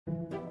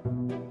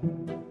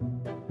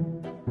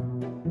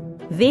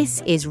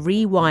This is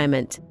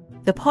Rewirement,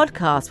 the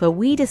podcast where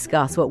we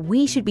discuss what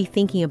we should be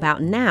thinking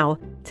about now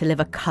to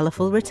live a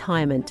colourful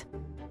retirement.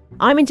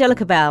 I'm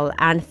Angelica Bell,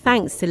 and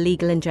thanks to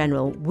Legal &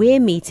 General, we're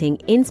meeting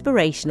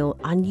inspirational,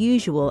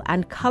 unusual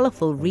and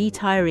colourful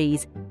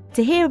retirees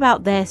to hear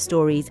about their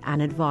stories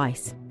and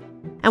advice.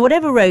 And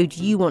whatever road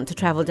you want to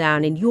travel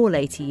down in your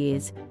later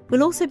years,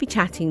 we'll also be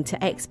chatting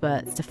to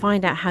experts to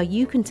find out how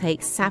you can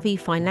take savvy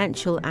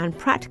financial and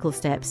practical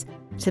steps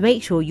to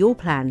make sure your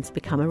plans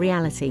become a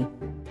reality.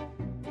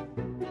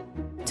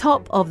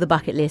 Top of the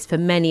bucket list for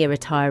many a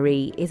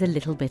retiree is a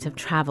little bit of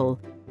travel.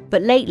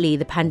 But lately,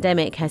 the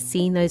pandemic has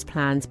seen those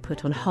plans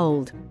put on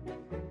hold.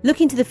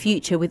 Looking to the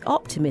future with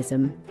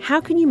optimism, how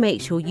can you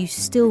make sure you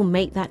still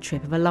make that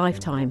trip of a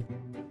lifetime?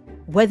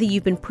 Whether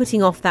you've been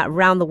putting off that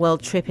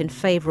round-the-world trip in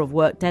favour of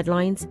work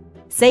deadlines,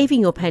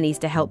 saving your pennies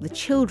to help the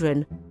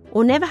children,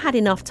 or never had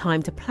enough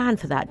time to plan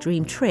for that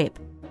dream trip,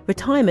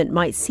 retirement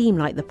might seem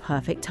like the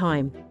perfect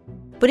time.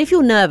 But if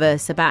you're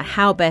nervous about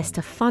how best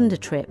to fund a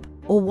trip,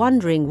 or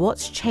wondering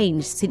what's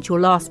changed since your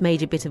last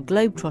major bit of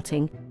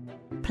globetrotting,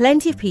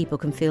 plenty of people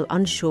can feel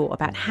unsure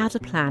about how to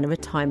plan a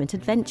retirement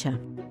adventure.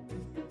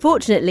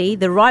 Fortunately,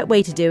 the right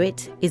way to do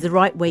it is the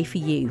right way for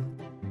you.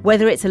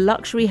 Whether it's a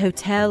luxury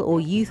hotel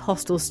or youth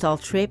hostel style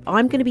trip,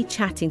 I'm going to be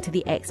chatting to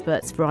the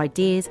experts for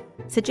ideas,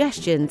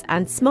 suggestions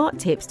and smart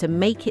tips to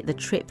make it the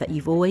trip that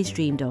you've always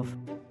dreamed of.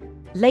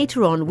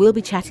 Later on, we'll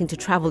be chatting to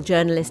travel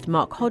journalist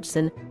Mark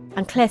Hodgson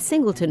and Claire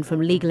Singleton from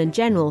Legal &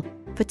 General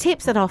for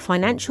tips that are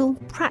financial,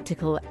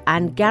 practical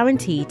and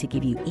guaranteed to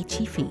give you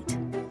itchy feet.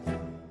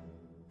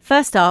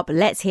 First up,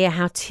 let's hear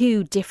how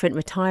two different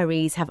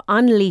retirees have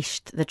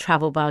unleashed the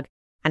travel bug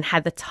and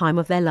had the time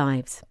of their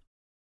lives.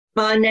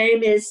 My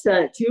name is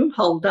June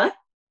Holder.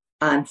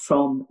 I'm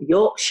from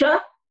Yorkshire.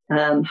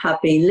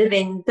 Have been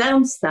living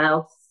down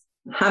south,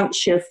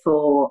 Hampshire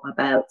for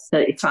about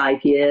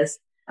 35 years.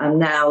 I'm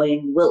now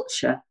in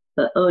Wiltshire,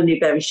 but only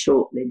very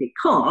shortly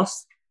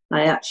because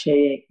I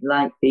actually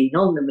like being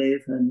on the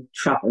move and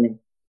travelling.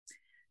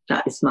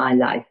 That is my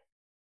life.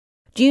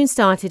 June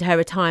started her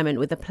retirement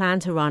with a plan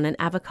to run an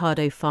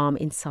avocado farm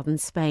in southern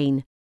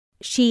Spain.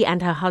 She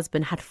and her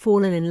husband had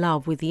fallen in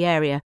love with the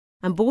area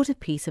and bought a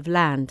piece of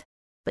land,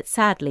 but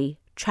sadly,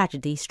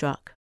 tragedy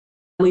struck.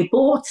 We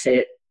bought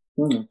it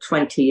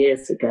 20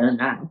 years ago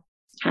now,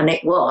 and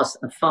it was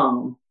a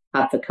farm,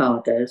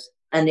 avocados,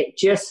 and it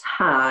just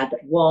had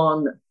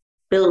one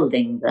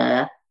building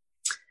there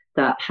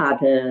that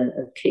had a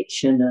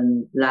kitchen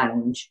and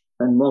lounge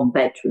and one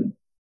bedroom.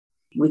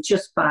 We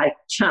just by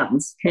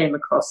chance came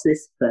across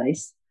this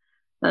place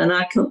and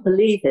I couldn't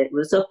believe it. It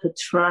was up a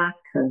track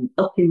and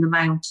up in the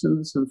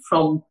mountains, and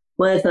from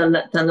where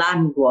the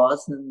land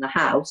was and the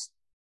house,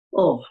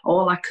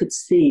 all I could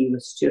see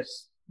was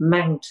just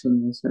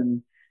mountains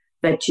and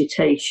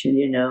vegetation,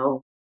 you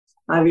know.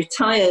 I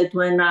retired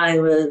when I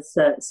was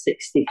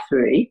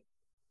 63.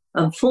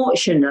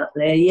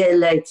 Unfortunately, a year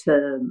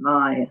later,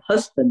 my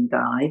husband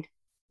died.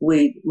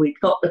 We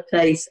got a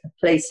place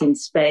in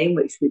Spain,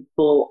 which we'd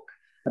bought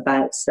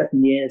about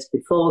 7 years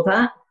before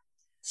that.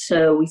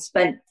 So we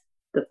spent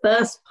the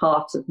first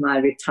part of my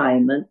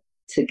retirement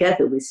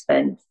together. We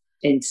spent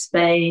in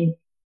Spain,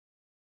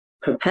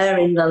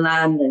 preparing the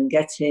land and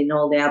getting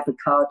all the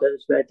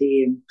avocados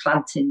ready and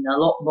planting a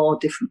lot more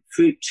different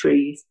fruit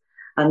trees.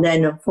 And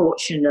then,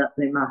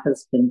 unfortunately, my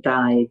husband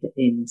died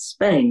in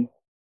Spain.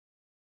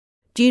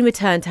 June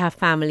returned to her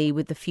family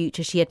with the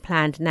future she had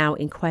planned now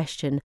in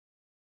question,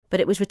 but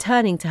it was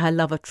returning to her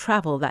love of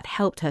travel that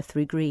helped her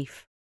through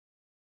grief.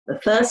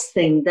 The first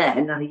thing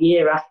then, a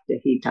year after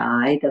he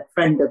died, a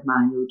friend of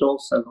mine who'd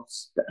also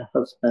lost a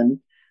husband,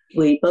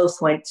 we both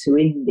went to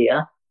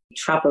India,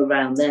 travelled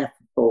around there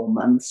for 4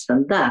 months,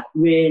 and that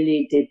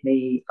really did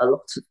me a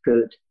lot of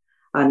good.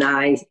 And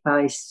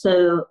I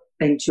so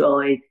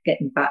enjoyed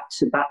getting back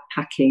to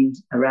backpacking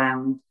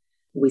around.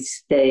 We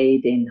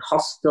stayed in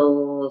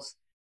hostels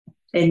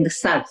in the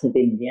south of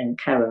India, in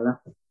Kerala.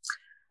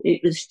 It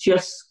was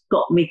just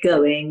got me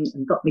going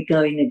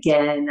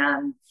again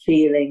and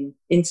feeling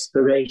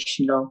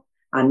inspirational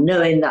and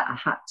knowing that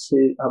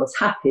I was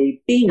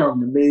happy being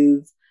on the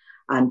move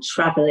and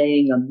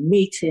travelling and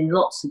meeting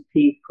lots of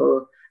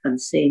people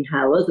and seeing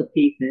how other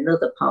people in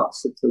other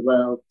parts of the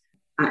world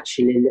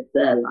actually live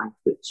their life,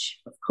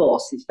 which of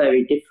course is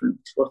very different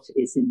to what it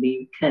is in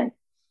the UK.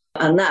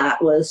 And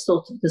that was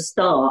sort of the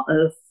start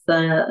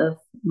of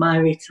my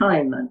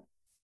retirement.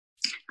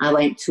 I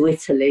went to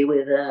Italy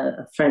with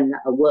a friend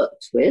that I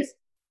worked with.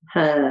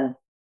 Her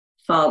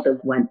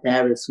father went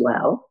there as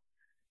well.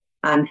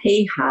 And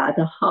he had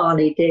a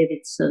Harley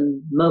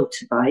Davidson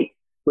motorbike,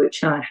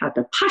 which I had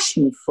a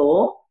passion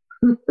for.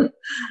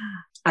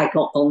 I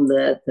got on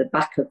the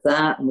back of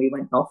that and we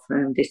went off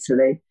around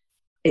Italy.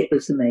 It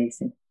was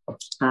amazing.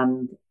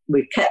 And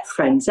we've kept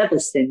friends ever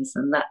since,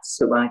 and that's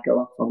who I go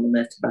off on the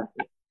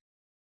motorbike.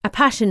 A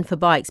passion for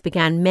bikes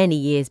began many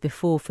years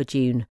before for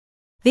June.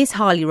 This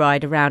Harley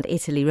ride around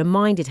Italy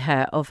reminded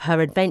her of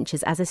her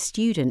adventures as a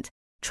student,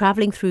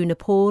 travelling through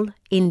Nepal,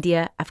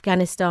 India,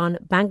 Afghanistan,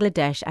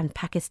 Bangladesh and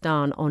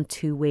Pakistan on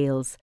 2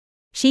 wheels.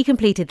 She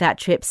completed that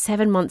trip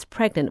 7 months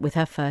pregnant with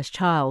her first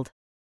child.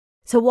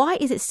 So why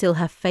is it still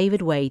her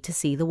favoured way to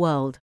see the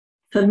world?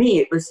 For me,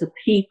 it was the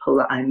people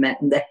that I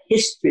met and the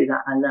history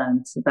that I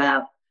learned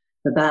about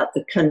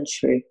the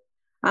country.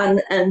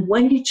 And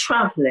when you're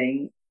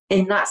travelling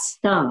in that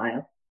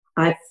style,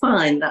 I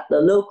find that the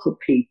local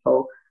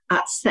people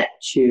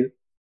accept you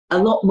a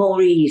lot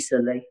more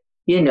easily.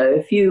 You know,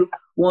 if you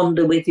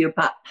wander with your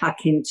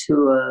backpack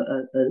into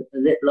a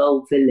little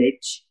old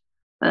village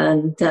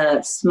and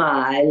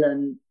smile,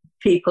 and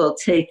people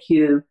take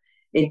you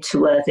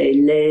into where they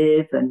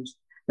live and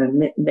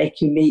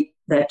make you meet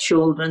their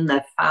children,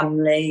 their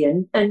family,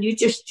 and you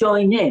just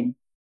join in.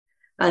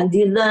 And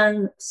you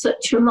learn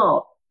such a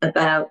lot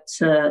about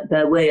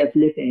their way of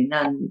living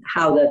and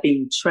how they're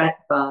being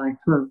tracked by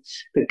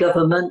the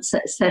governments,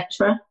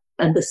 etc.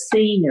 And the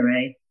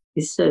scenery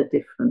is so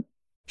different.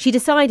 She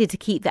decided to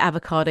keep the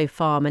avocado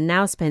farm and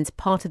now spends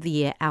part of the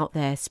year out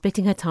there,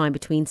 splitting her time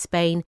between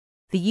Spain,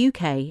 the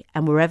UK,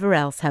 and wherever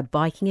else her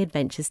biking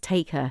adventures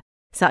take her,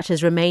 such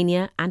as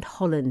Romania and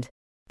Holland.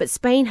 But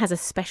Spain has a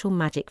special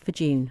magic for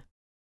June.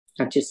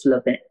 I just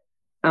love it.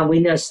 And we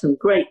know some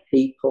great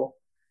people,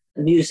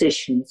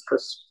 musicians,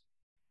 because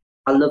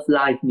I love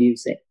live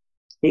music.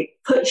 It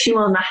puts you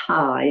on a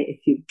high if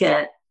you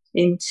get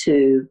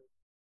into,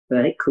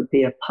 well, it could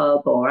be a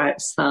pub or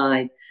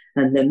outside,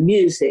 and the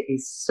music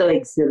is so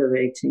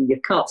exhilarating. You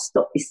can't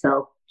stop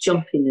yourself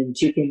jumping and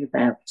jigging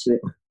about to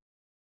it.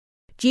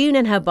 June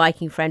and her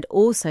biking friend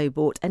also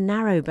bought a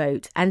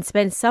narrowboat and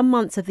spend some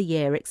months of the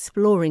year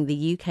exploring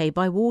the UK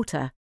by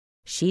water.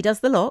 She does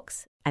the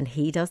locks and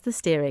he does the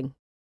steering.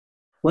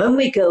 When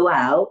we go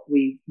out,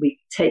 we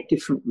take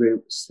different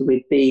routes. So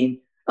we've been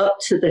up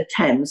to the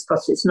Thames,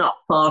 because it's not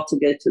far to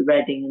go to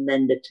Reading and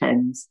then the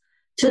Thames,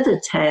 to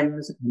the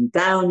Thames and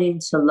down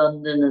into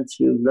London and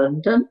through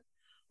London.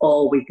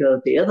 Or we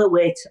go the other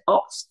way to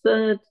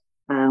Oxford,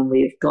 and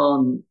we've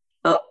gone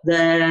up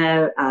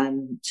there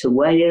and to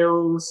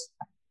Wales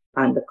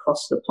and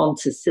across the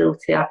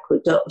Pontacilty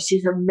Aqueduct, which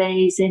is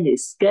amazing.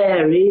 It's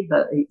scary,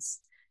 but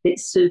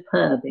it's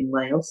superb in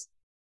Wales.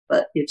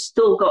 But you've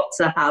still got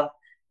to have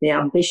the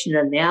ambition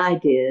and the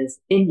ideas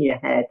in your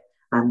head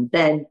and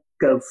then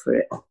go for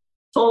it.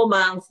 4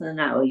 miles an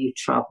hour you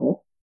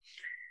travel.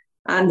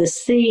 And the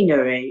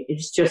scenery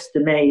is just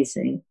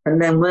amazing.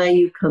 And then where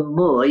you can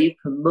moor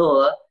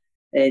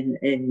in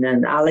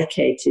an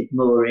allocated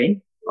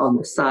mooring on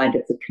the side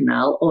of the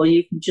canal, or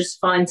you can just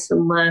find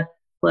somewhere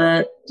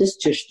where there's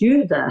just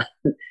you there.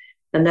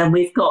 And then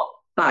we've got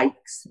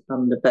bikes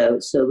on the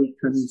boat, so we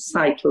can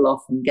cycle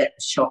off and get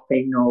the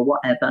shopping or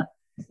whatever.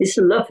 It's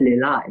a lovely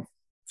life.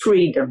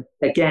 Freedom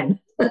again.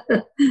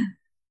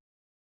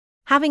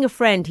 Having a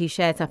friend who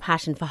shares her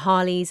passion for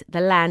Harleys,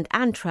 the land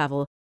and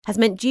travel has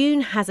meant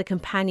June has a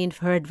companion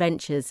for her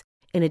adventures,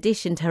 in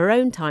addition to her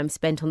own time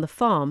spent on the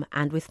farm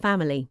and with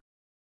family.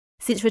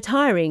 Since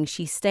retiring,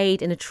 she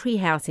stayed in a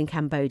treehouse in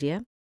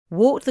Cambodia,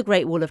 walked the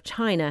Great Wall of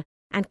China,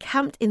 and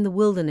camped in the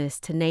wilderness,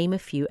 to name a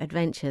few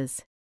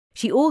adventures.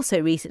 She also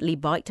recently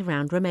biked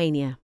around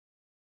Romania.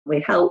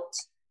 We helped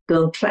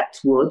go and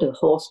collect wood, a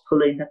horse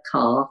pulling a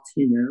cart,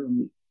 and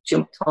we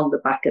jumped on the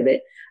back of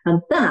it.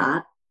 And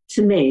that,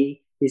 to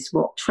me, is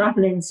what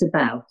travelling's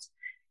about.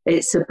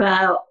 It's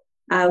about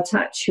out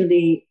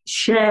actually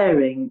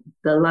sharing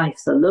the life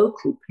the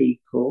local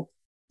people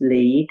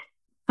lead,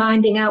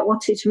 finding out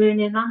what it's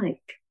really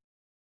like,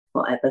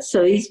 whatever.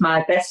 So he's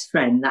my best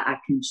friend that I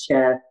can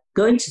share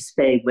going to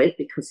Spain with,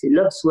 because he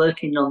loves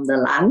working on the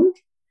land.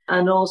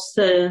 And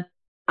also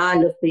I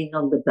love being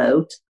on the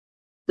boat.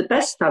 The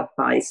best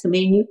advice,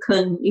 you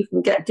can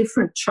get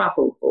different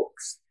travel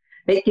books.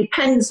 It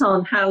depends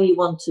on how you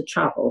want to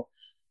travel.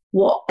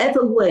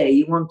 Whatever way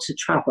you want to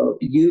travel,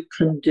 you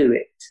can do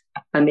it.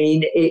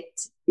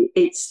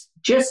 It's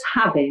just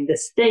having the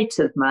state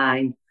of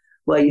mind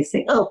where you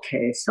think,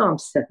 okay, so I'm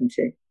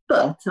 70,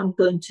 but I'm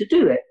going to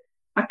do it.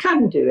 I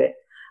can do it.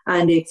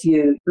 And if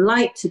you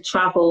like to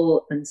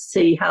travel and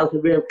see how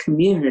the real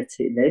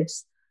community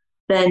lives,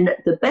 then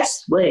the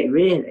best way,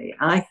 really,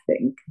 I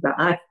think, that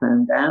I've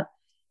found out,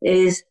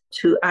 is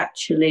to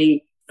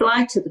actually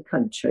fly to the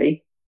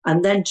country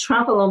and then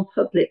travel on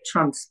public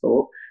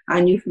transport,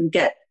 and you can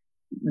get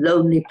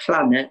Lonely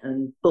Planet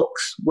and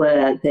books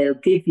where they'll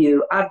give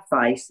you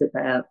advice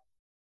about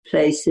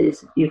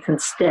places you can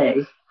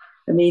stay.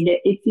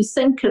 If you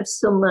think of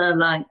somewhere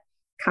like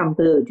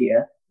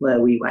Cambodia, where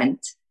we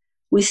went,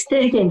 we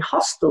stayed in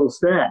hostels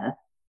there,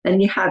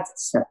 and you had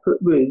separate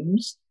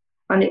rooms,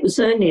 and it was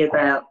only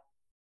about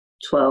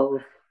 £12,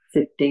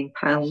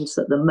 £15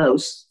 at the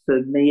most for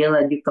a meal,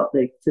 and you've got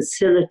the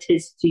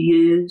facilities to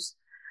use,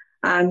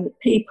 and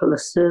people are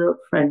so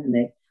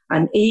friendly.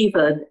 And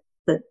even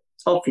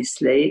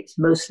obviously, it's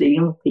mostly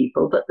young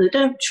people, but they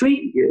don't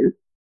treat you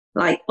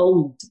like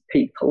old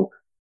people.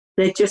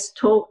 They just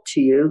talk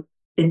to you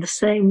in the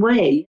same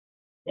way.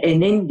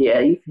 In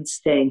India, you can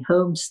stay in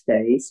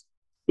homestays.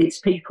 It's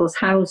people's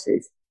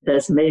houses.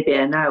 There's maybe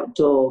an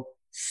outdoor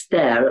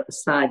stair at the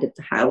side of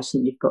the house,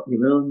 and you've got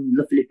your own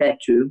lovely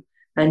bedroom,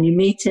 and you're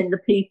meeting the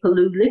people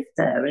who live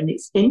there. And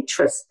it's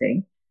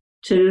interesting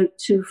to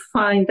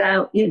find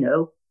out,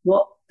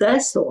 what their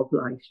sort of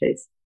life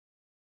is.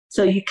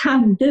 So you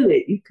can do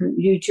it.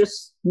 You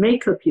just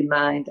make up your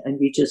mind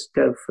and you just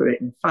go for it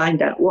and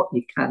find out what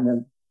you can,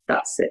 and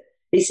that's it.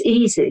 It's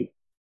easy.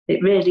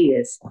 It really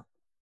is.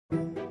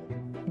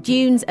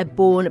 June's a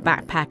born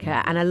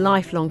backpacker and a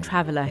lifelong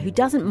traveller who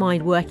doesn't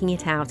mind working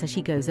it out as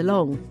she goes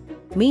along.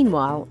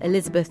 Meanwhile,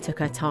 Elizabeth took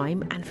her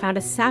time and found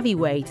a savvy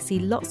way to see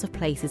lots of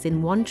places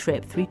in one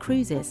trip through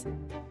cruises.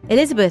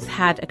 Elizabeth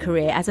had a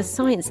career as a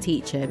science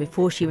teacher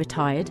before she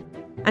retired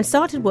and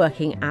started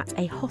working at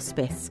a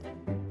hospice.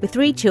 With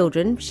 3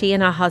 children, she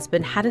and her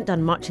husband hadn't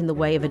done much in the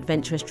way of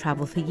adventurous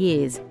travel for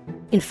years.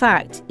 In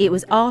fact, it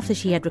was after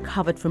she had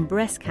recovered from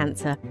breast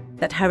cancer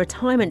that her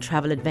retirement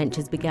travel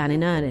adventures began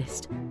in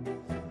earnest.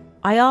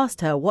 I asked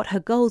her what her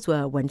goals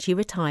were when she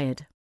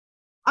retired.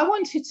 I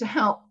wanted to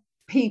help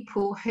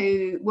people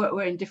who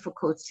were in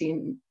difficulty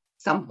in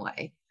some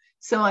way.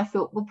 So I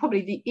thought, well,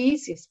 probably the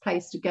easiest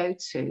place to go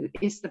to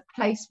is the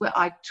place where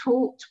I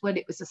taught when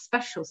it was a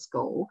special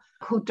school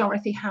called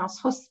Dorothy House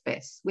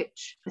Hospice,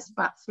 which is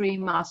about 3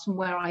 miles from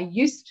where I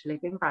used to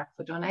live in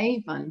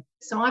Bradford-on-Avon.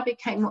 So I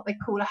became what they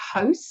call a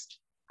host.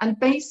 And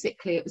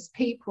basically it was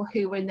people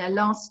who were in their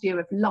last year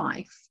of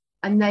life,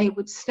 and they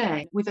would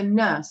stay with a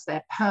nurse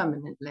there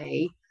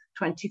permanently,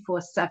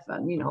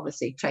 24/7,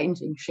 obviously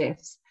changing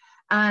shifts,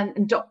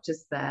 and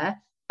doctors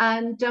there.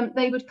 And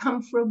they would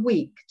come for a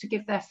week to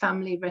give their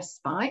family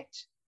respite.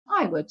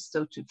 I would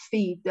sort of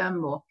feed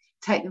them or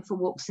take them for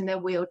walks in their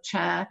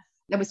wheelchair.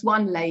 There was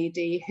one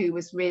lady who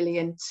was really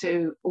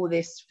into all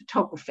this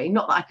photography.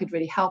 Not that I could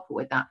really help her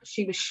with that, but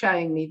she was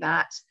showing me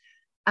that.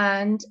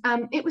 And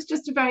it was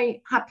just a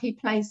very happy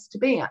place to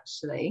be,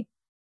 actually.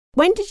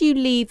 When did you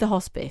leave the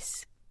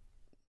hospice?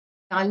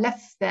 I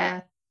left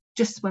there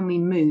just when we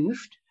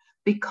moved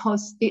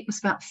because it was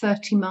about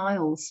 30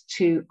 miles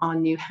to our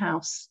new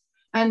house.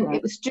 And right.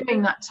 It was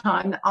during that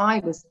time that I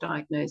was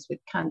diagnosed with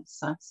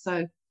cancer.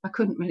 So I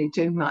couldn't really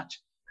do much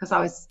because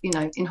I was,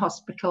 in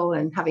hospital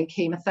and having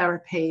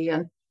chemotherapy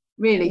and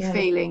really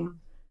feeling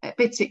a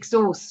bit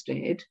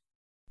exhausted.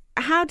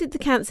 How did the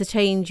cancer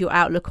change your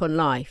outlook on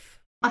life?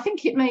 I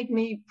think it made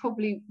me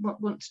probably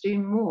want to do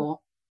more.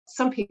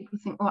 Some people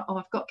think, oh,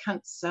 I've got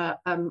cancer.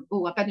 I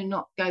better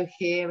not go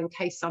here in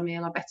case I'm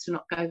ill. I better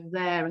not go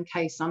there in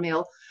case I'm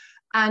ill.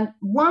 And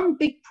one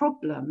big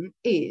problem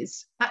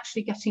is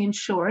actually getting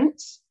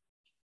insurance.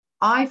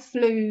 I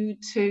flew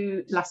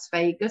to Las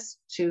Vegas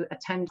to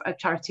attend a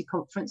charity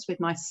conference with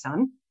my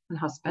son and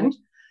husband.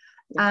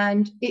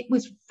 And it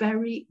was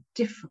very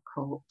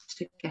difficult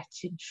to get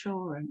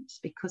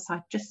insurance because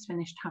I'd just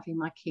finished having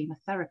my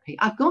chemotherapy.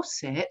 I got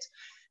it,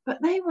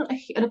 but they want,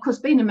 and of course,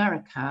 being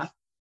America,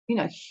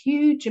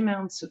 huge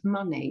amounts of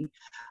money.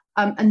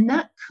 And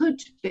that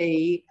could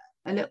be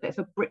a little bit of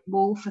a brick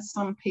wall for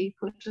some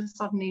people to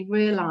suddenly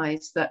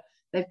realise that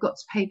they've got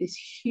to pay this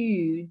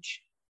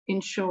huge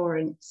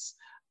insurance.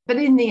 But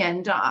in the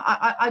end,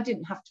 I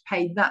didn't have to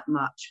pay that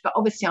much. But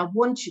obviously, I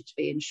wanted to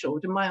be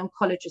insured. And my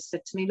oncologist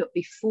said to me, look,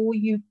 before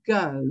you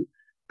go,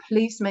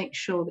 please make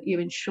sure that you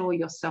insure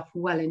yourself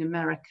well in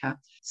America.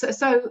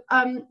 So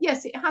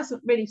yes, it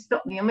hasn't really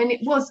stopped me. I mean,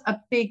 it was a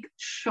big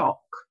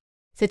shock.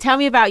 So tell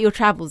me about your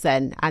travels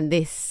then and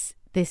this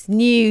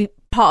new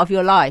part of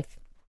your life.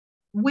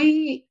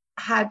 We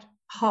had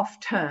half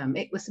term.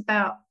 It was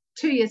about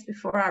 2 years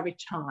before I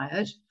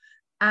retired.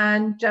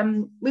 And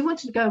we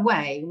wanted to go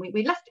away.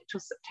 We left it till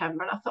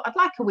September. And I thought, I'd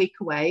like a week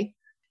away.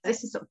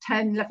 This is sort of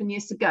 10, 11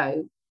 years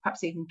ago,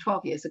 perhaps even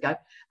 12 years ago.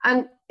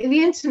 And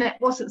the internet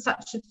wasn't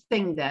such a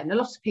thing then. A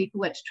lot of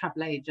people went to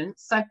travel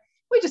agents. So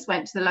we just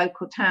went to the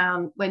local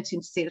town, went in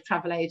to see the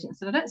travel agent.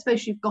 Said, I don't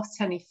suppose you've got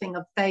anything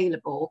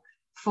available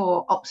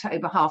for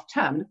October half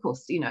term. And of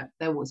course, they're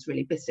always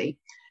really busy.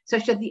 So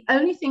she said, the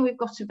only thing we've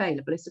got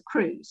available is a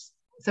cruise.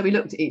 So we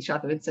looked at each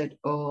other and said,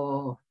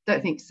 oh,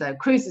 don't think so.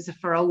 Cruises are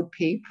for old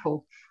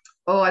people.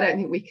 Oh, I don't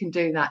think we can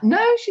do that.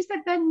 No, she said,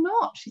 they're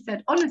not. She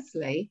said,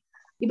 honestly,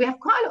 we have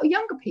quite a lot of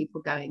younger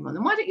people going on.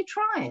 And why don't you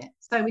try it?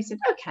 So we said,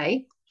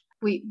 okay.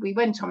 We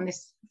went on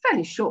this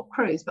fairly short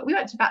cruise, but we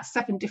went to about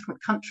 7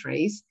 different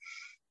countries.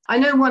 I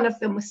know one of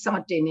them was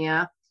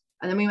Sardinia.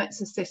 And then we went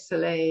to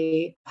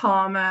Sicily,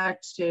 Parma,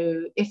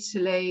 to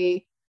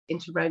Italy,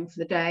 into Rome for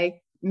the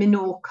day,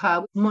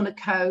 Minorca,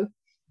 Monaco.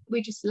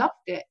 We just loved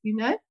it,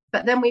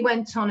 But then we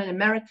went on an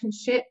American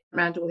ship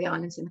around all the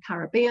islands in the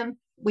Caribbean.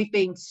 We've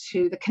been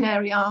to the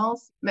Canary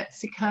Isles,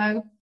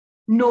 Mexico,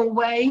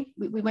 Norway.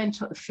 We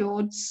went on the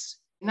fjords,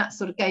 and that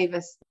sort of gave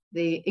us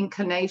the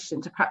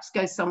inclination to perhaps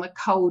go somewhere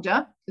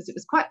colder because it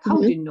was quite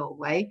cold in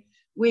Norway.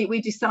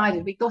 We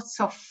decided, we got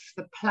off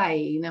the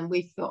plane and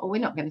we thought, we're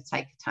not going to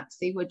take a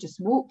taxi. We'll just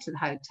walk to the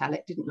hotel.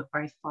 It didn't look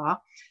very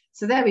far.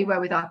 So there we were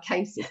with our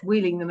cases,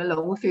 wheeling them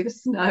along through the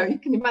snow. You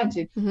can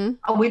imagine. Mm-hmm.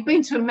 Oh, we've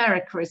been to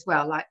America as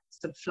well, like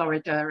sort of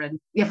Florida and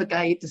the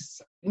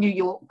Everglades, New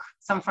York,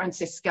 San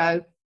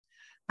Francisco.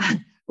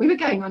 And we were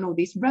going on all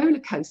these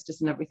roller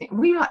coasters and everything. And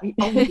we were like the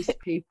oldest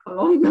people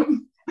on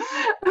them.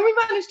 And we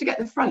managed to get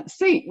the front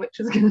seat, which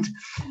was good.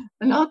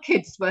 And our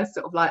kids were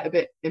sort of like a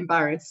bit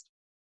embarrassed.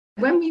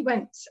 When we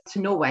went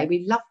to Norway,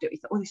 we loved it. We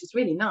thought, oh, this is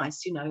really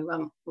nice,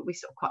 but we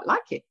sort of quite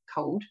like it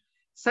cold.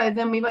 So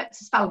then we went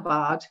to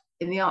Svalbard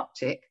in the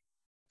Arctic.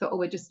 Thought, oh,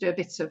 we'll just do a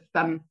bit of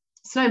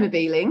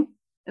snowmobiling.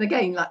 And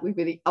again, like we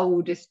were the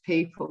oldest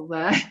people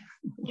there.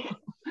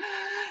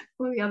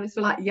 All the others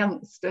were like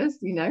youngsters,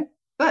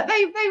 But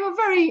they were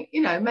very,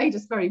 made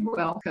us very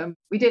welcome.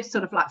 We did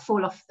sort of like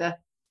fall off the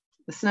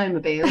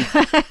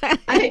snowmobile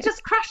and it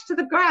just crashed to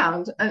the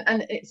ground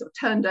and it sort of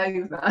turned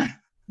over.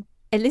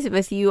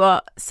 Elizabeth, you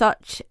are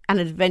such an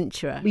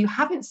adventurer. We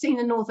haven't seen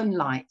the Northern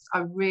Lights. I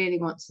really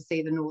want to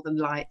see the Northern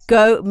Lights.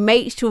 Go,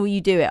 make sure you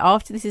do it.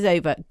 After this is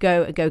over,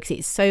 go, because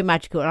it's so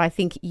magical. And I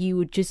think you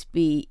would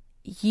be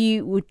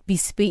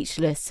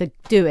speechless. So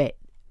do it.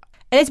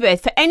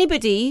 Elizabeth, for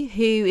anybody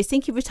who is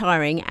thinking of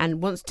retiring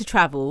and wants to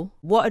travel,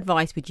 what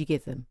advice would you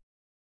give them?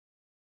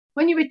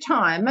 When you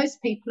retire,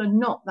 most people are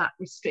not that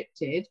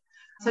restricted.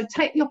 So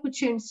take the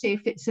opportunity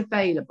if it's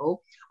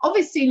available.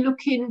 Obviously,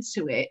 look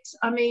into it.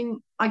 I mean,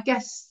 I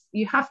guess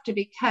you have to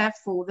be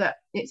careful that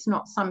it's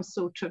not some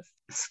sort of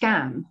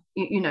scam.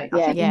 I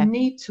think you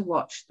need to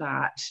watch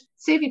that.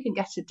 See if you can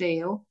get a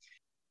deal.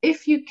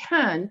 If you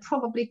can,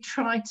 probably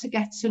try to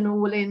get an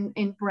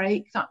all-in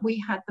break. That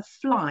we had the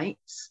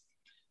flights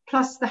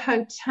plus the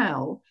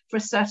hotel for a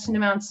certain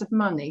amount of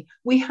money.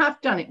 We have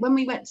done it. When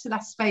we went to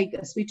Las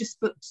Vegas, we just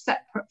booked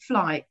separate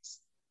flights.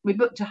 We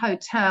booked a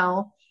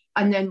hotel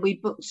and then we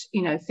booked,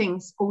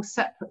 things all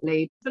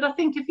separately. But I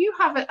think if you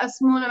have a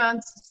small amount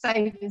of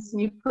savings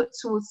and you put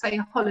towards, say,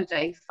 a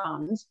holiday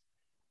fund,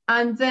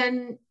 and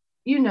then,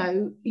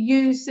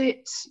 use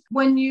it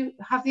when you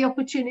have the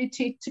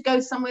opportunity to go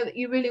somewhere that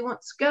you really want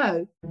to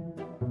go.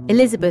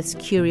 Elizabeth's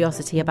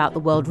curiosity about the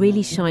world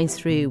really shines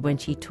through when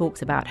she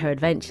talks about her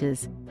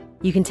adventures.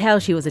 You can tell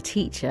she was a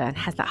teacher and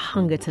has that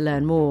hunger to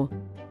learn more.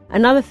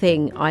 Another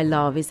thing I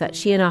love is that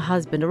she and her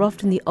husband are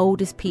often the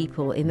oldest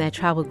people in their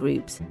travel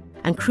groups,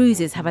 and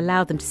cruises have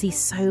allowed them to see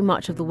so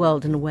much of the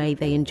world in a way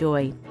they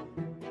enjoy.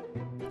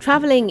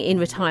 Travelling in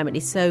retirement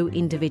is so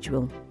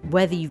individual.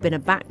 Whether you've been a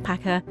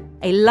backpacker,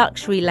 a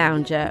luxury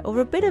lounger, or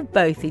a bit of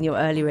both in your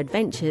earlier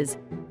adventures,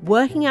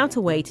 working out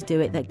a way to do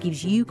it that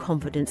gives you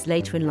confidence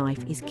later in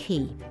life is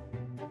key.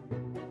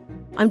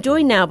 I'm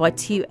joined now by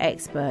two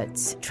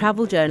experts,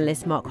 travel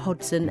journalist Mark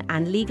Hodson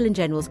and Legal &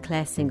 General's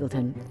Claire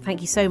Singleton.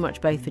 Thank you so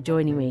much both for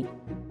joining me.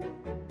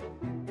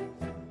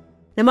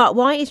 Now, Mark,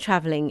 why is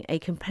travelling a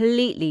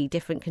completely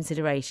different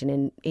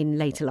consideration in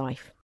later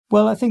life?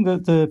 Well, I think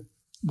that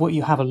what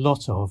you have a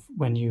lot of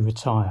when you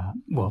retire,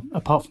 well,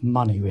 apart from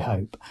money, we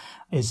hope,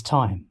 is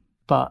time.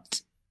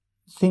 But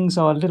things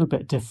are a little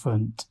bit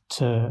different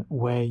to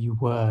where you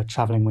were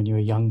travelling when you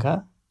were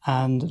younger,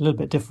 and a little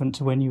bit different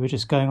to when you were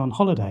just going on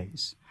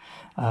holidays,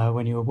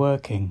 when you were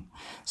working.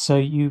 So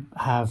you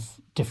have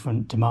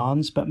different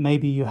demands, but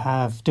maybe you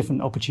have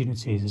different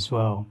opportunities as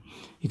well.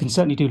 You can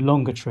certainly do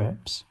longer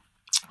trips.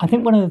 I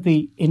think one of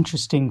the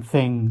interesting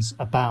things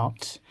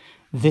about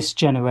this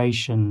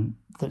generation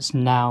that's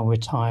now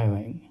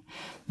retiring,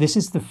 this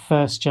is the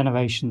first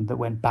generation that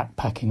went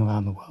backpacking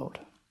around the world.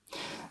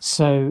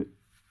 So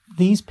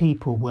these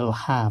people will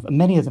have,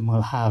 many of them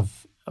will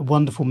have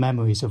wonderful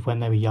memories of when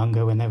they were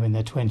younger, when they were in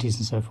their 20s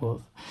and so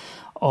forth,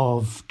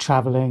 of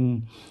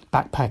travelling,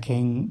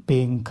 backpacking,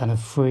 being kind of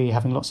free,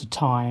 having lots of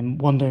time,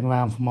 wandering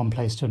around from one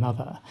place to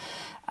another.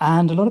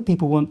 And a lot of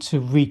people want to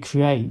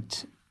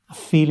recreate a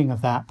feeling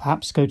of that,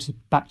 perhaps go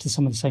back to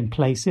some of the same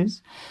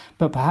places,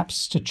 but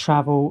perhaps to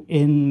travel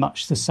in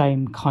much the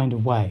same kind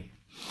of way.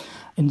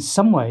 In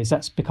some ways,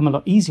 that's become a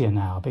lot easier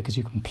now because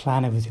you can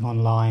plan everything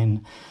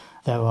online.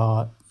 There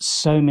are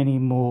so many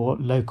more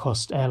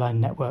low-cost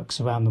airline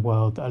networks around the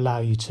world that allow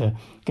you to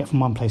get from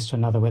one place to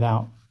another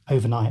without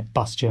overnight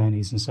bus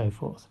journeys and so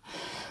forth.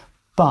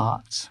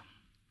 But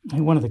I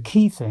think one of the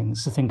key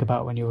things to think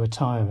about when you're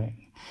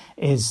retiring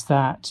is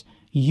that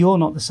you're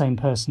not the same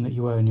person that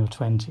you were in your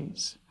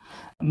 20s.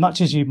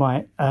 Much as you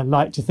might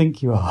like to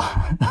think you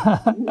are.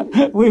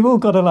 We've all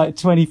got a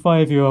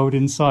 25-year-old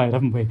inside,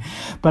 haven't we?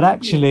 But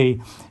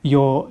actually,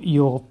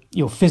 your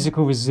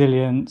physical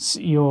resilience,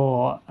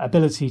 your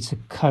ability to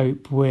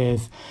cope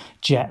with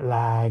jet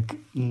lag,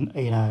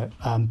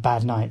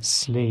 bad night's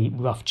sleep,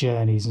 rough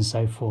journeys and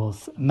so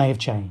forth may have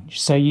changed.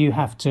 So you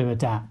have to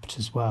adapt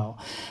as well.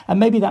 And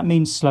maybe that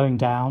means slowing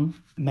down,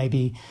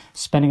 maybe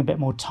spending a bit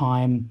more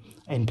time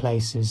in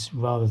places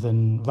rather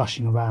than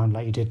rushing around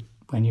like you did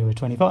when you were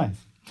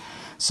 25.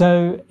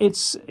 So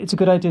it's a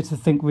good idea to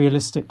think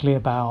realistically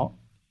about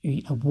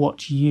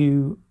what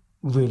you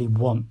really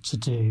want to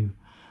do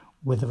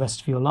with the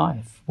rest of your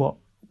life, what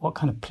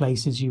kind of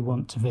places you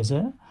want to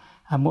visit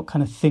and what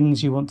kind of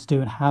things you want to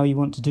do and how you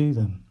want to do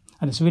them.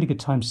 And it's a really good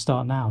time to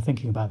start now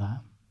thinking about that.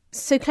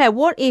 So Claire,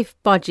 what if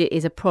budget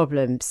is a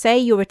problem? Say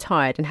you're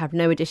retired and have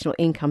no additional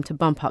income to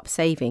bump up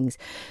savings,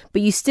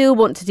 but you still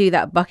want to do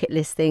that bucket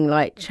list thing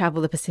like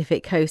travel the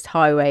Pacific Coast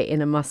Highway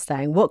in a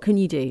Mustang. What can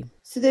you do?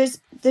 So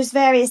there's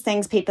various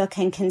things people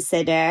can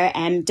consider,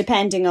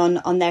 depending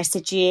on their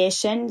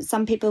situation.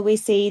 Some people, we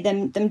see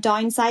them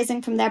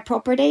downsizing from their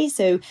property,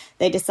 so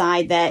they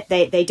decide that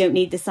they don't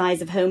need the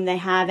size of home they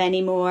have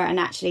anymore, and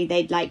actually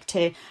they'd like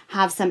to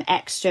have some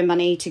extra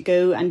money to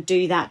go and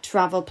do that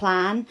travel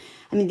plan.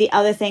 I mean, the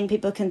other thing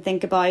people can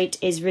think about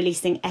is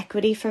releasing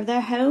equity for their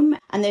home,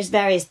 and there's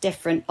various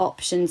different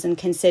options and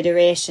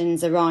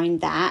considerations around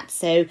that.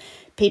 So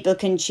people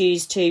can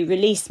choose to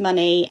release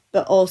money,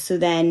 but also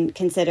then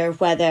consider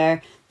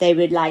whether they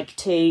would like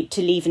to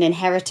leave an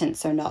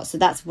inheritance or not. So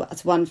that's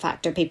one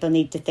factor people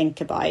need to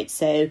think about.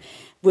 So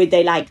would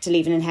they like to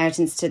leave an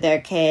inheritance to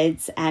their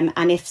kids? And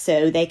if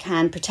so, they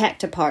can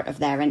protect a part of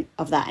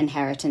that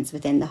inheritance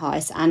within the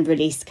house and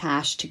release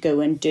cash to go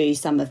and do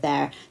some of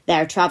their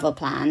travel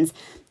plans.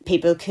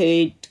 People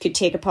could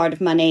take a part of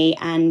money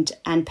and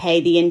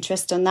pay the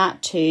interest on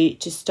that to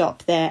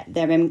stop their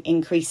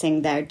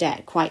increasing their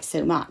debt quite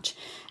so much.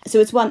 So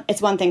it's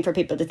one thing for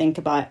people to think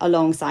about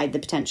alongside the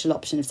potential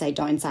option of, say,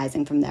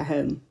 downsizing from their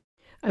home.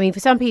 I mean, for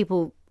some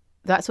people,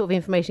 that sort of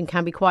information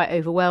can be quite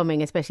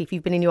overwhelming, especially if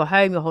you've been in your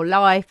home your whole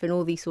life and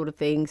all these sort of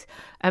things.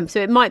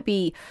 So it might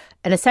be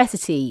a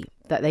necessity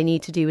that they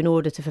need to do in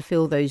order to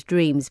fulfill those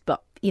dreams.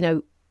 But, you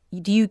know,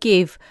 do you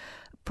give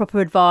proper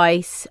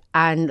advice,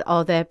 and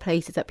are there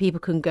places that people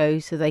can go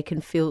so they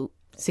can feel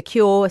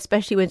secure,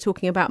 especially when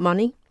talking about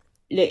money?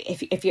 Look,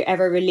 if you're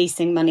ever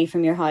releasing money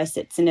from your house,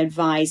 it's an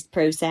advised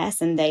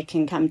process, and they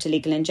can come to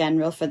Legal &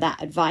 General for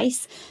that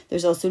advice.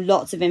 There's also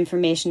lots of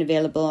information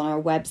available on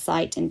our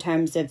website in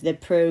terms of the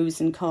pros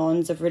and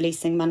cons of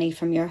releasing money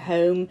from your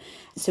home.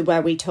 So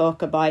where we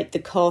talk about the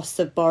costs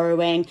of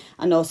borrowing,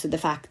 and also the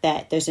fact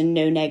that there's a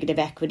no negative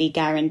equity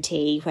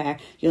guarantee where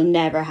you'll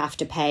never have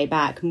to pay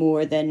back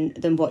more than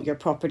what your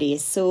property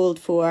is sold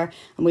for.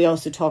 And we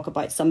also talk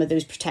about some of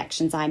those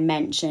protections I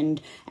mentioned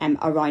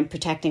around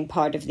protecting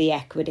part of the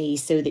equity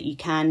so that you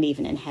can leave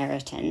an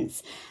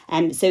inheritance.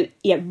 So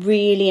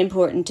really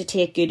important to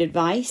take good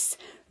advice,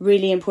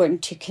 really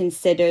important to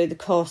consider the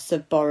costs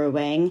of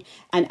borrowing,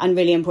 and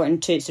really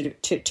important to sort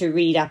of to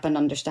read up and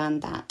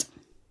understand that.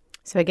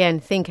 So again,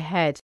 think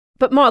ahead.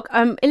 But Mark,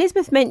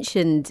 Elizabeth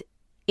mentioned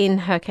in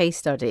her case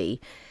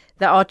study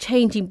that our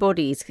changing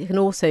bodies can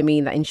also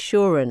mean that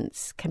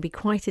insurance can be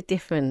quite a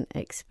different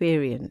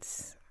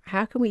experience.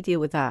 How can we deal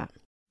with that?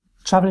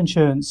 Travel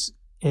insurance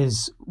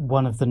is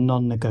one of the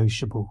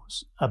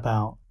non-negotiables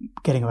about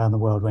getting around the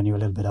world when you're a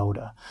little bit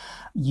older.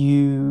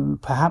 You,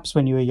 perhaps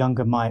when you were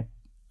younger, might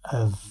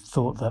have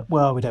thought that,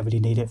 well, we don't really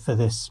need it for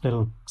this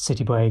little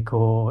city break,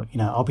 or, you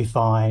know, I'll be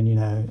fine, you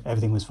know,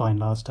 everything was fine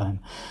last time.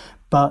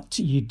 But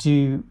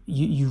you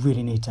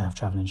really need to have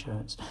travel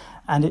insurance.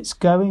 And it's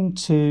going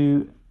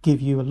to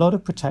give you a lot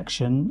of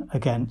protection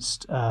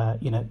against,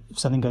 if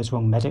something goes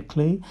wrong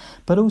medically,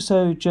 but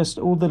also just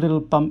all the little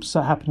bumps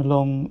that happen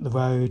along the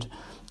road.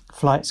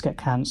 Flights get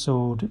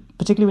cancelled,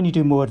 particularly when you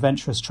do more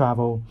adventurous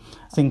travel,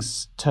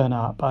 things turn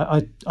up.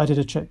 I did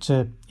a trip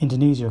to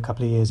Indonesia a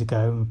couple of years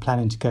ago, and we were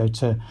planning to go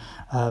to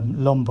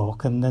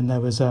Lombok, and then there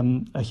was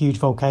a huge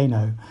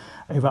volcano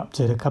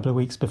erupted a couple of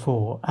weeks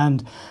before.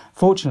 And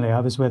fortunately, I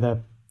was with a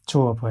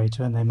tour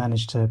operator, and they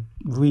managed to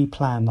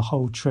replan the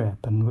whole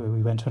trip, and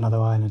we went to another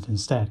island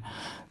instead.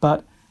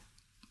 But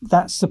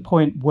that's the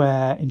point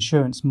where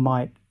insurance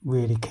might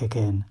really kick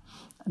in.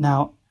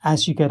 Now,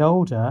 as you get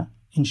older,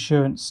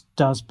 insurance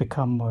does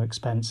become more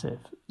expensive.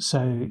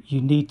 So you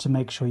need to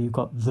make sure you've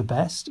got the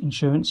best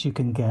insurance you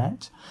can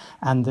get,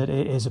 and that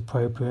it is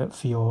appropriate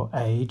for your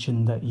age,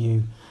 and that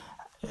you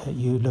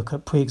look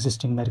at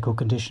pre-existing medical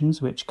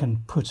conditions, which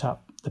can put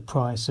up the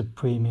price of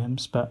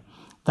premiums. But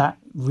that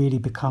really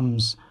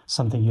becomes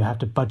something you have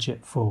to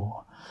budget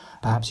for.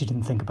 Perhaps you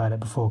didn't think about it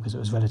before because it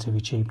was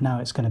relatively cheap. Now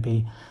it's going to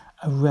be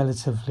a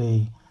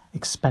relatively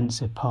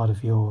expensive part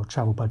of your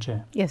travel budget.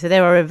 Yeah, so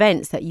there are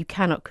events that you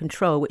cannot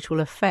control which will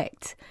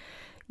affect,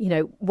 you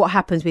know, what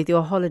happens with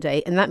your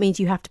holiday, and that means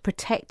you have to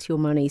protect your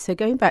money. So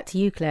going back to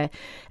you, Claire,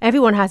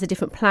 everyone has a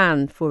different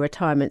plan for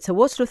retirement. So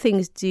what sort of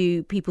things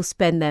do people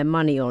spend their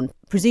money on?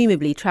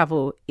 Presumably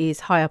travel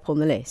is high up on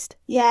the list.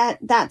 Yeah,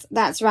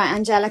 that's right,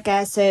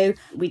 Angelica. So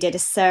we did a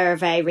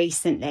survey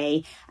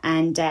recently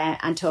and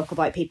talk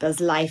about people's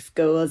life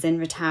goals in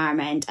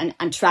retirement,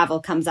 and travel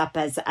comes up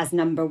as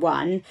number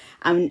one.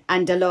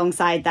 And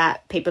alongside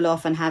that, people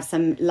often have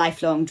some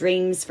lifelong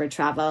dreams for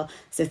travel.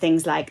 So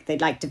things like they'd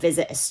like to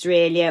visit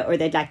Australia, or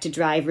they'd like to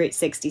drive Route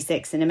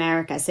 66 in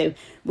America. So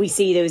we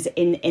see those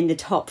in the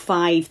top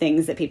 5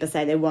 things that people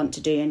say they want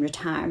to do in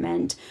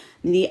retirement.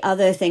 And the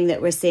other thing that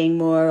we're seeing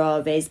more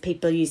of is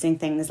people using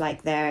things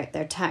like their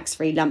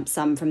tax-free lump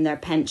sum from their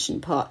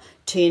pension pot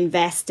to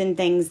invest in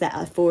things that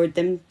afford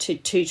them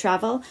to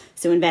travel.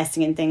 So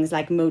investing in things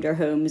like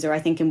motorhomes, or I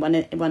think in one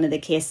of the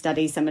case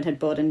studies, someone had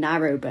bought a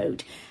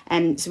narrowboat.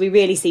 And so we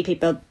really see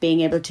people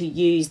being able to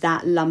use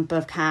that lump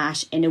of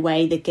cash in a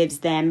way that gives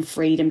them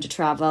freedom to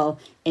travel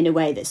in a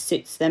way that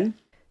suits them.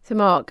 So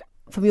Mark,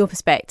 from your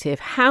perspective,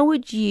 how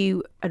would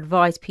you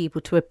advise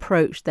people to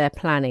approach their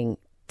planning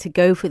to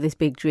go for this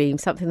big dream,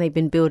 something they've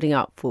been building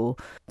up for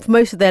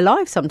most of their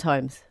lives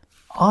sometimes?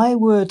 I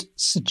would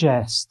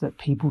suggest that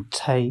people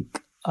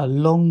take a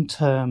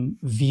long-term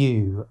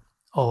view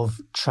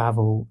of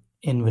travel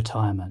in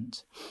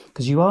retirement,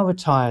 because you are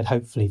retired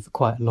hopefully for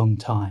quite a long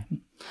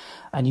time,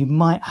 and you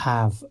might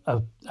have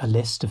a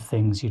list of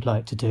things you'd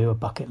like to do, a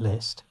bucket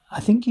list. I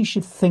think you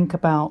should think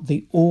about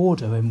the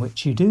order in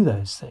which you do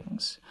those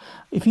things.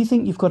 If you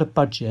think you've got a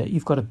budget,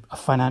 you've got a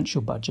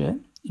financial budget,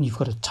 and you've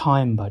got a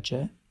time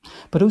budget,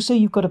 but also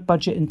you've got a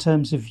budget in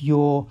terms of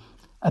your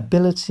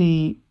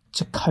ability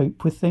to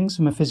cope with things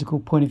from a physical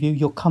point of view,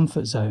 your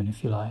comfort zone,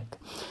 if you like.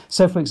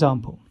 So, for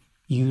example,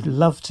 you'd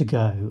love to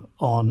go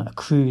on a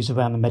cruise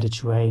around the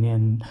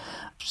Mediterranean,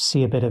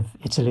 see a bit of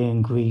Italy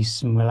and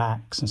Greece and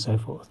relax and so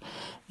forth.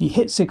 You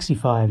hit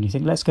 65 and you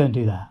think, let's go and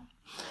do that.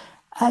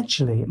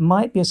 Actually, it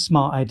might be a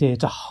smart idea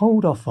to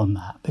hold off on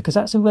that, because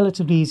that's a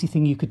relatively easy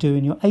thing you could do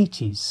in your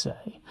 80s,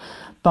 say.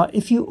 But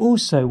if you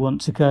also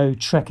want to go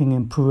trekking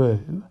in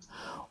Peru,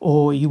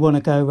 or you want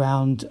to go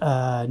around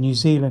New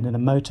Zealand in a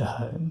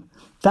motorhome,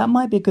 that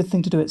might be a good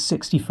thing to do at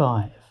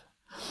 65.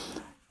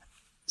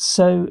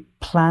 So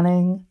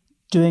planning,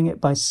 doing it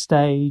by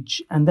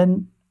stage, and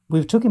then we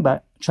were talking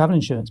about travel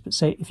insurance, but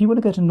say if you want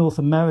to go to North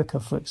America,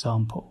 for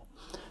example,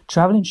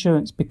 travel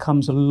insurance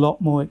becomes a lot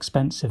more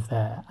expensive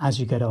there as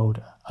you get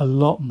older, a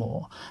lot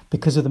more,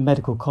 because of the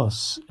medical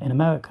costs in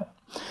America.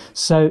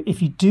 So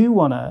if you do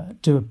want to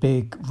do a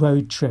big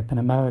road trip in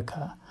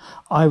America,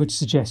 I would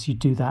suggest you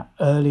do that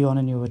early on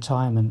in your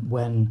retirement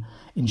when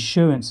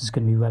insurance is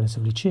going to be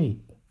relatively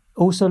cheap.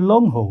 Also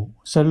long haul.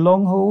 So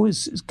long haul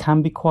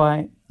can be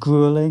quite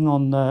grueling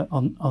on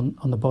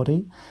the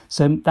body.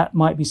 So that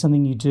might be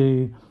something you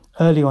do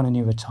early on in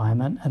your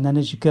retirement. And then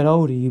as you get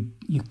older, you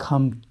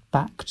come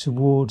back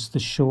towards the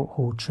short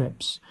haul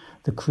trips,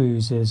 the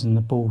cruises and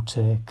the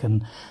Baltic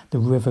and the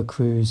river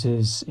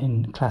cruises,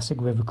 in classic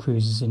river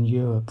cruises in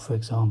Europe, for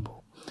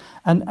example.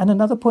 And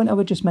another point I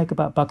would just make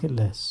about bucket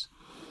lists.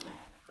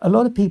 A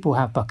lot of people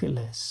have bucket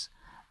lists.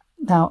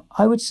 Now,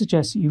 I would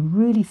suggest that you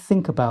really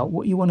think about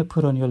what you want to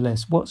put on your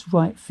list, what's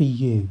right for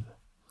you,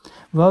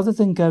 rather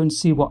than go and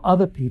see what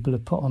other people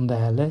have put on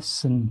their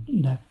lists. And,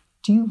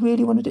 do you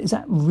really want to do? Is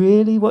that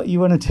really what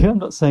you want to do? I'm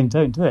not saying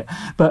don't do it,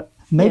 but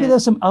maybe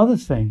there's some other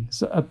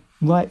things that are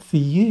right for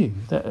you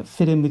that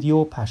fit in with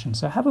your passion.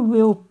 So have a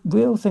real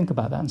think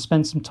about that and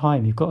spend some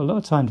time. You've got a lot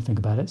of time to think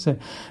about it. So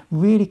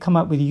really come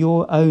up with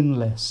your own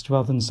list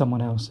rather than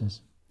someone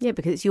else's. Yeah,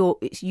 because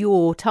it's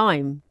your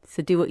time.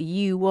 So do what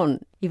you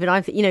want. Even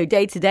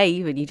day to day,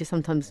 even you just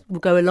sometimes will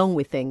go along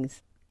with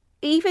things.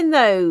 Even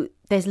though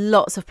there's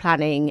lots of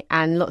planning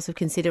and lots of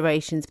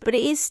considerations, but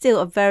it is still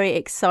a very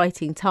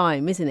exciting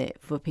time, isn't it,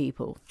 for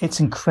people?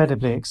 It's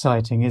incredibly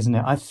exciting, isn't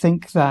it? I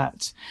think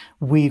that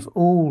we've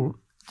all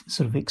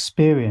sort of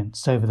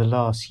experienced over the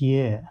last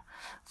year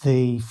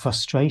the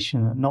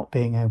frustration at not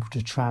being able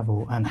to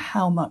travel, and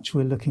how much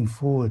we're looking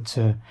forward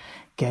to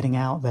getting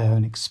out there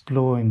and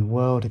exploring the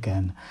world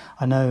again.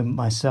 I know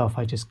myself,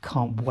 I just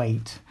can't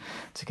wait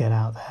to get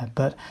out there.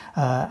 But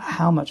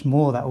how much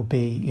more that will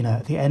be,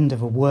 at the end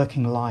of a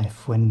working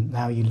life, when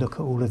now you look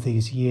at all of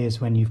these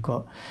years when you've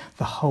got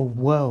the whole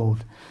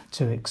world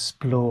to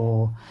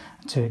explore,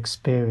 to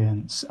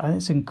experience. And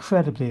it's an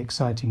incredibly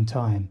exciting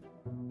time.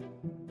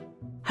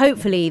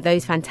 Hopefully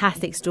those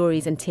fantastic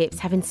stories and tips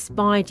have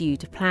inspired you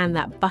to plan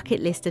that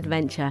bucket list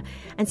adventure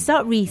and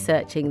start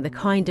researching the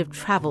kind of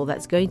travel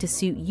that's going to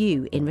suit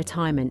you in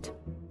retirement.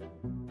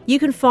 You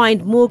can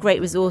find more great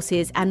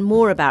resources and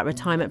more about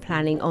retirement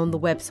planning on the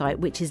website,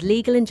 which is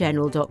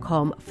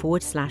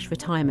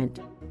legalandgeneral.com/retirement.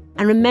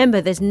 And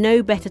remember, there's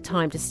no better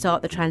time to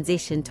start the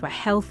transition to a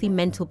healthy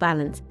mental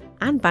balance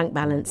and bank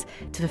balance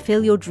to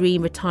fulfill your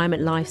dream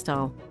retirement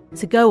lifestyle.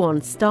 So go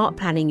on, start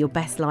planning your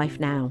best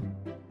life now.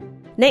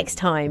 Next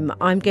time,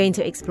 I'm going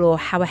to explore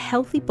how a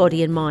healthy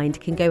body and mind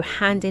can go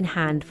hand in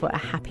hand for a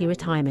happy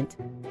retirement.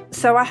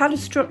 So I had a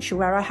structure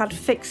where I had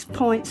fixed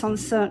points on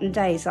certain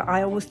days that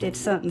I always did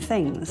certain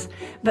things.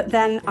 But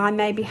then I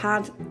maybe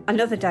had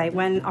another day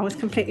when I was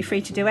completely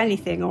free to do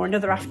anything, or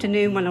another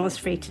afternoon when I was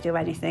free to do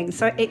anything.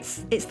 So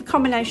it's the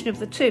combination of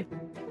the two.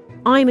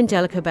 I'm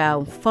Angelica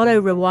Bell. Follow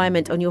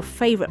Rewirement on your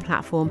favourite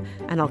platform,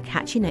 and I'll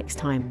catch you next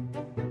time.